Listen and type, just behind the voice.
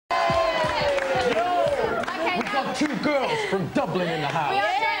got two girls from Dublin in the house.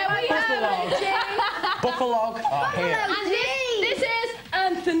 Buffalo here. And this is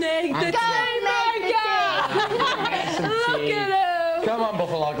Anthony, the Anthony. Look at him. Come on,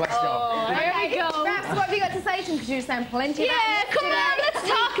 Buffalo, let's go. Here we go. Perhaps what have you got to say to him? Because you sound plenty about Yeah, come on, let's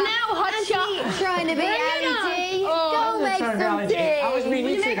talk now, hot shot. trying to be Ali G. Go make some tea. How was me Will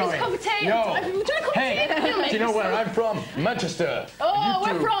you eating make us going? cup of tea? Yo. Do you want a cup of Hey, tea? do you know where I'm from? Manchester. Oh,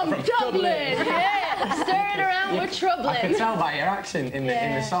 You we're two from are Dublin. Yeah, stirring around with I can troubling. tell by your accent in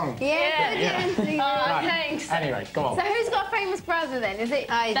the song. Yeah. Right. Thanks. Anyway, go on. So who's got a famous brother then? Is it?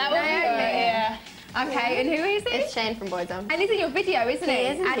 That was yeah. Okay, and who is it? It's Shane from Boyzone. And it's in your video, isn't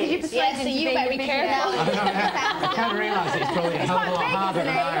it? Isn't And did you it? persuade Yeah, him so to you be better in be your video? careful. I can't realise it's probably a hell of a lot harder than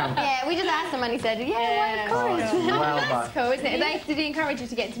I am. Yeah, we just asked him and he said, yeah, why of course. Well, That's cool, isn't it? Did he encourage you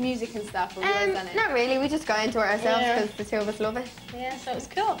to get into music and stuff? Or have you done it? Not really, we just got into it ourselves Yeah. because the two of us love it. Yeah, so it was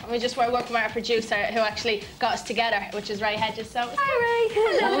cool. And we just were working with our producer who actually got us together, which is Ray Hedges. So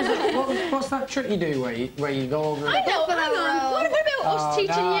it was What's that trick you do where you go over? I know, hang on. What about us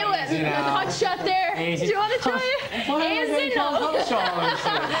teaching you it? easy now. Hot shot there. Easy. Do you want to try it? Easy enough.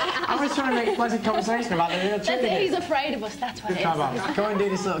 I was trying to make pleasant conversation about the real trick. He's afraid of us, that's what it Come is. on, go and do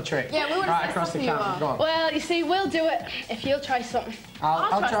this little trick. Yeah, we want to right set across the something you camera. are. Go on. Well, you see, we'll do it if you'll try something.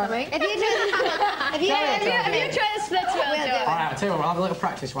 I'll try. something. If you If you try the splits, we'll do All it. right, I'll tell you what, we'll have a little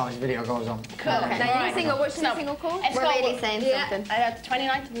practice while this video goes on. Cool. Okay. Now you single. What's your single called? It's We're called- really saying yeah, something. The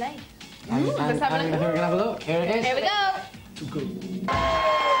 29th of May. And let's have a look. we're going to have a look. Here it is. Here we go.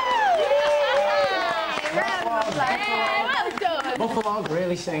 Hey, well done. Buffalo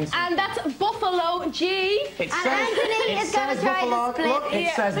really sings. And that's Buffalo G. It says, Anthony it is gonna says try to Buffalo. split Look, it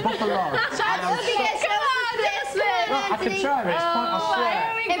here. says Buffalo. Come on, listen. Look, I can try, but it's point, I swear.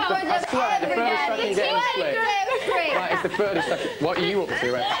 Here we go. I swear, the furthest I can get is split. Right, it's the furthest I can... What are you up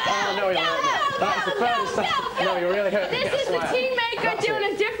to, right? Oh, no, you're not. That's the furthest I can... No, you're really hurting me, This I is the swear. team maker That's doing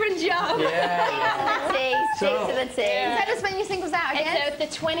it. a different job. Yeah. Stick to the tea. Tell us when your single's out again. It's out the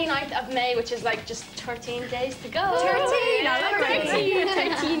 29th of May, which is like just 13 days to go. 13? I love it.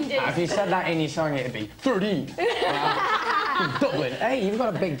 13 days. If you said that in your song, it'd be 13. Dublin. Hey, you've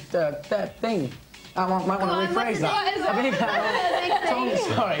got a big that thing. I might want to rephrase that. I mean,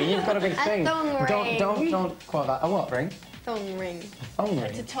 sorry, you've got a big thing. thong ring. Don't quote that. A what ring? Thong ring. A thong ring.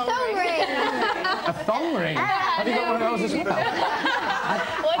 It's a tongue Thong ring. ring. A thong ring. Have you got one of those as well?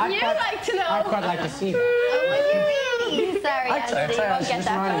 Wouldn't you like to know? I'd quite like to see that. Oh, you really? Sorry, I Anthony, tell you, won't get just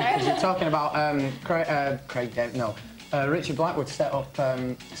that reminded far. because you're talking about Richard Blackwood set up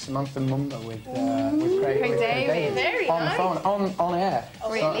Samantha Mumba with Craig David. Very on nice. the phone, on air.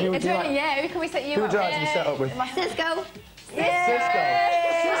 Really? So who would It's you really, like? yeah. Who can we set you Who up would you with? like to be set up with? Cisco. Cisco.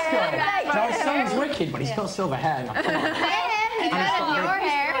 Now his son's wicked, but he's got silver hair. Now, come on. It's better than your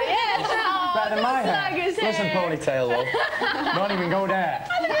hair. Better than my hair. his Listen, ponytail though. Don't even go there.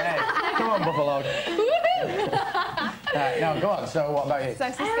 Hey, come on, Buffalo. Right, now go on. So what about you? So,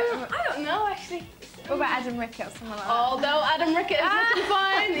 Cisco. I don't know, actually. What about Adam Rickett or someone like that? Although Adam Rickett is looking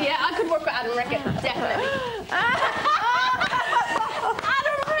fine. Yeah, I could work with Adam Rickett, definitely.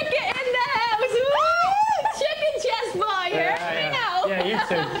 Adam Rickett in the house. Woo! Chicken chest boy here. Yeah, you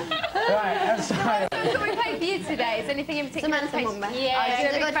too. Right, I'm sorry. What can we play for you today? Is there anything in particular? Samantha Mumba. Yeah.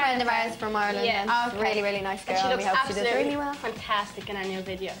 She's a good friend of ours from Ireland. Yeah. And she's a really, really nice girl. She and looks we hope she does absolutely really well. fantastic in our new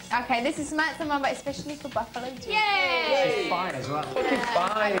videos. Okay, this is Samantha Mumba, especially for Buffalo G. Yay! She's fine as well. Looking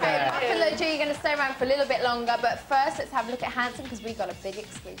fine there. Buffalo G, you're going to stay around for a little bit longer, but first let's have a look at Hanson because we've got a big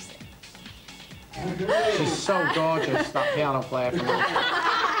exclusive. She's so gorgeous, that piano player from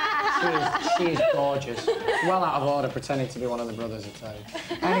She is gorgeous. Well out of order pretending to be one of the brothers, I tell you.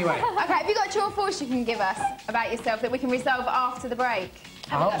 Anyway. Okay, have you got true or false you can give us about yourself that we can resolve after the break?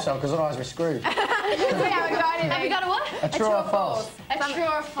 I hope so, because otherwise we're screwed. We haven't got anything. Have we got a what? A true or false? A true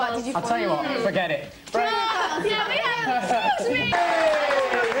or false? I'll tell you what, forget it. Yeah, we have. Excuse me.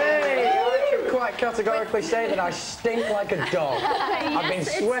 Hey, I can quite categorically say that I stink like a dog. I've been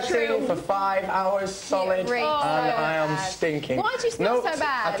sweating for 5 hours solid, and I am stinking. Why do you smell so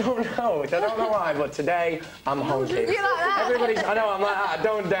bad? I don't know. I don't know why, but today I'm honking. You like that? Everybody's. I know. I'm like that.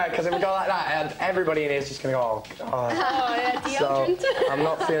 Don't dare, because if we go like that, and everybody in here is just gonna go, oh god. Oh, yeah, So deodorant. I'm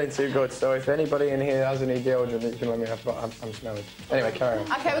not feeling too good. So if anybody in here has any deodorant, you can let me know. But I'm smelling. Anyway, carry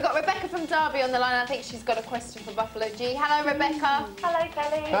on. Okay, we've got Rebecca from Derby on the line. I think she's got a question for Buffalo G. Hello, Rebecca. Hello,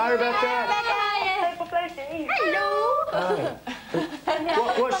 Kelly. Hi, Rebecca. Hello, Buffalo G. Hello.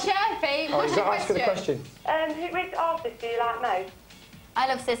 What's Chirpy, Oh, what's you your got to ask her the question? question. Which artist do you like most? I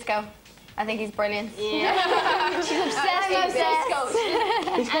love Cisco. I think he's brilliant. Yeah. She's obsessed with Cisco.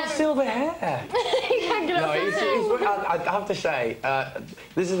 He's got silver hair. No, I have to say,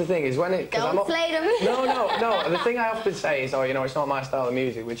 this is the thing, is when it... Don't slay them. No. The thing I often say is, oh, you know, it's not my style of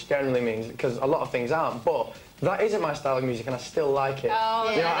music, which generally means, because a lot of things aren't, but that isn't my style of music and I still like it. Oh,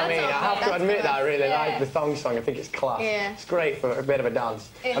 you know what I mean? I have to admit that I really like the thong song. I think it's class. Yeah. It's great for a bit of a dance.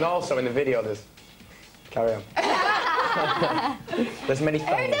 And also in the video, there's... Carry on. There's many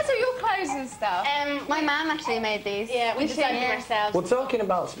thongs. Who does all your clothes and stuff? My mum actually made these. Yeah, we designed them ourselves. Well, talking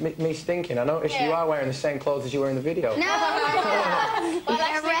about me stinking, I noticed you are wearing the same clothes as you were in the video. No, Well,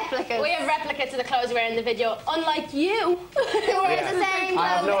 they're replicas. We have replicates of the clothes we wear in the video, unlike you. Who wear the same I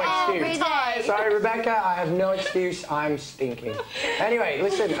have no clothes every excuse. day. Sorry, Rebecca, I have no excuse. I'm stinking. Anyway,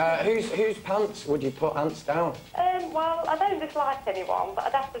 listen, whose pants would you put ants down? Well, I don't dislike anyone, but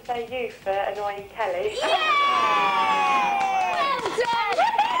I'd have to say you for annoying Kelly.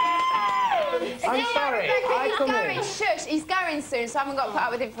 I'm sorry, I come in. Shush, he's going soon, so I haven't got to put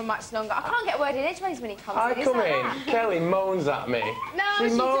up with him for much longer. I can't get a word in edgeways when he comes I in. come in, Kelly moans at me. No, she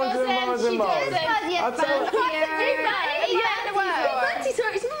moans and moans and moans. I'll tell He's mad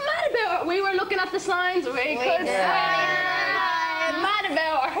about it. We were looking at the signs. We could mad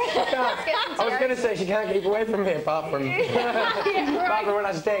about her. I was going to say she can't keep away from me apart from when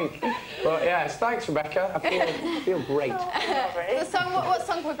I stink. But yes, thanks, Rebecca. I feel great. What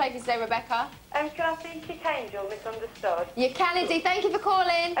song can we play for you today, Rebecca? Can I see Chick Angel, Misunderstood? You can indeed. Thank you for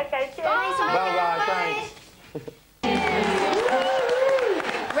calling. Okay, cheers. Bye-bye, thanks.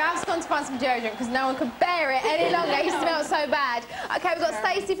 Ralph's gone to find some deodorant because no one could bear it any longer. He smells so bad. Okay, we've got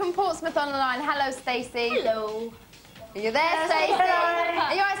Stacey from Portsmouth on the line. Hello, Stacey. Hello. Are you there, Stacey? Hello.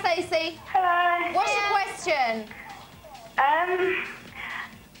 Are you all right, Stacey? Hello. What's your question?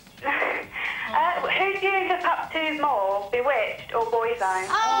 Who do you look up to more, Bewitched or Boyzone?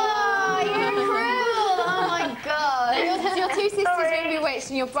 Oh, you're cruel. Oh, my God. Your two sisters are in Bewitched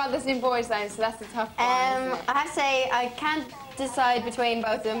and your brother's in Boyzone, so that's a tough one. I have to say, I can't decide between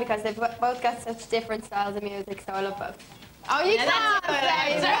both of them because they've both got such different styles of music, so I love both. Oh, you can't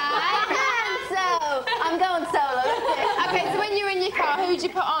say that. So, I'm going solo. Okay, so when you're in your car, who'd you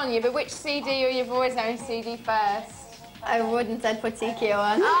put on? Your Bewitched CD or your Boyzone CD first? I wouldn't. I'd put TQ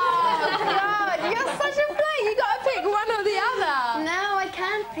on. Oh, God, you're such a flake. You got to pick one or the other. No, I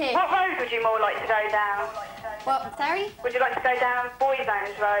can't pick. What road would you more like to go down? What? Sorry? Would you like to go down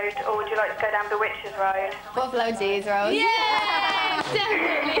Boyzone's road or would you like to go down Bewitch's road? Buffalo G's road. Yeah,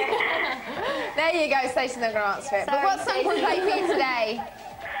 definitely. There you go, Stacey's not going to answer it. But Sorry, what song can we play for you today?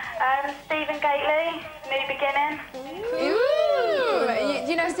 Stephen Gately, New Beginning. Ooh! Do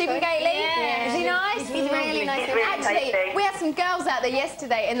you know Stephen Gately? Yeah. Is he nice? He's really nice. He's really Actually, tasty. we had some girls out there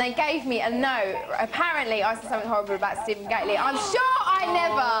yesterday and they gave me a note. Apparently, I said something horrible about Stephen Gately. I'm sure I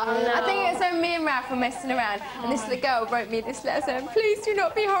never. I think it was when me and Ralph were messing around and this little girl wrote me this letter saying, please do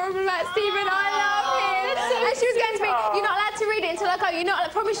not be horrible about Stephen, I love him. And she was going to me, you're not allowed to read it until I go, you're not, I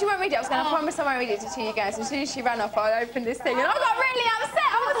promise you won't read it. I was going, I promise I won't read it to you guys. As soon as she ran off, I opened this thing and I got really upset.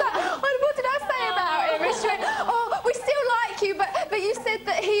 I was like, what did I say about him? And she went, oh, we still like you, but you said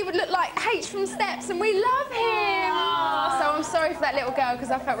that he would look like H from Steps and we love him. So I'm sorry for that little girl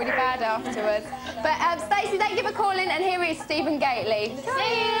because I felt really bad afterwards. But Stacey, thank you for calling and here is Stephen Gately. See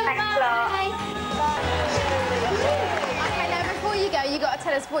you. Thanks a lot. Okay, now before you go, you got to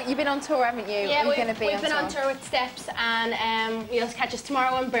tell us what you've been on tour, haven't you? Yeah, We're gonna be we've been on tour with Steps and you'll catch us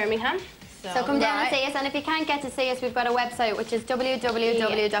tomorrow in Birmingham. So come down and see us, and if you can't get to see us, we've got a website which is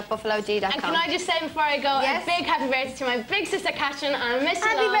www.buffalog.com. And can I just say before I go, Yes? a big happy birthday to my big sister Catherine, and I miss you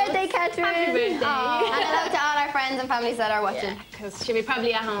Happy loads. birthday, Catherine! Happy birthday. And hello to all our friends and families that are watching. Because she'll be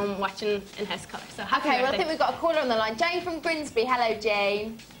probably at home watching in House Colour. So happy Okay, well, I birthday. think we've got a caller on the line. Jane from Grimsby. Hello,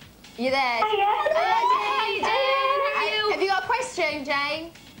 Jane. You there? Hey, Jane, how are you? Have you got a question,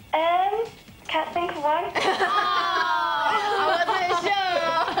 Jane? Can't think of one. I wasn't sure.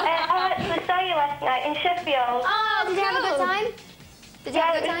 I went to the show last night in Sheffield. Oh, Did you have a good time? Did you Yeah,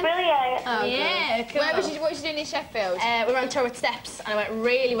 have a it good was time? brilliant. Oh, yeah, cool. What was you doing in Sheffield? We were on tour with Steps and it went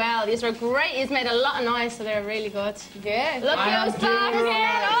really well. These were great. These made a lot of noise, so they were really good. Yeah. Look who's back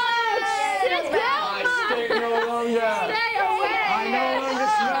here. Oh, sit down. I stink no longer. Stay away. I no longer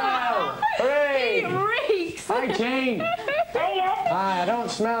smell. Hooray! Reeks. Hi, Jane. Hey, yeah. Hi, I don't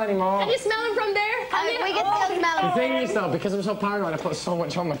smell anymore. Can you smell them from there? We can still smell The it. thing is, though, because I'm so paranoid, I put so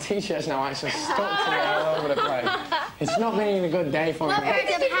much on my t-shirts now, it's just stuck to me all over the place. It's not been a good day for me. What part of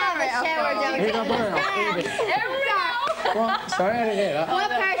have a shower don't Here you you go, burn. I'll eat it. Every now. What? Sorry, I didn't hear that. What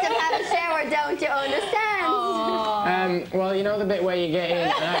part of have a shower don't you understand? Oh. Well, you know the bit where you get in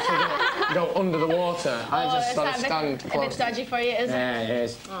and actually go under the water? I just sort of stand a bit close. dodgy for you, isn't it? Yeah, it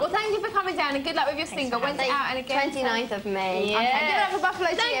is. Well, thank you for coming down and good luck with your single. When's it out and again? 29th of May. Yeah. Okay, good luck for Buffalo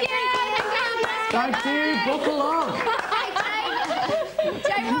G. Thank you. Thank you, buckle on.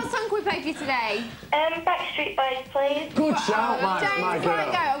 Jay, what song can we play for you today? Backstreet Boys, please. Good shout, Jay, my before I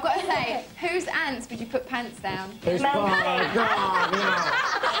girl. go, I've got to say, whose ants would you put pants down? Who's Mel. oh, God,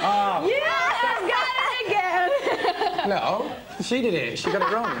 no. Yes, got it again. No, she did it. She got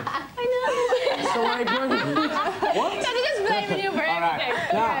it wrong. I know. So why bring What? I'm just blaming you for All right.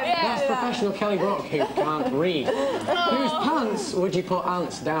 everything. Now, that's professional Kelly Brook who can't read. Whose pants would you put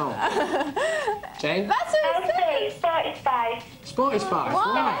ants down? Jane? That's what it's LC, Sporty Spice. Sporty Spice.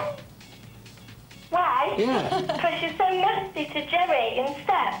 Why? Why? Yeah. Because she's so nasty to Jerry and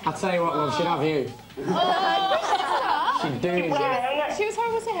Steph. I'll tell you what, love, she'd have you. She'd do you. She was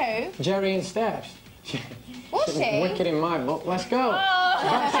horrible to who? Jerry and Steps. Was she? Wicked in my book. Let's go.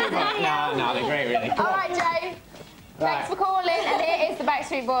 Backstreet Boys. No, they're great, really. Come All on. right, Jay. Thanks for calling, and here is the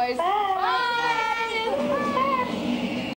Backstreet Boys. Bye. Bye.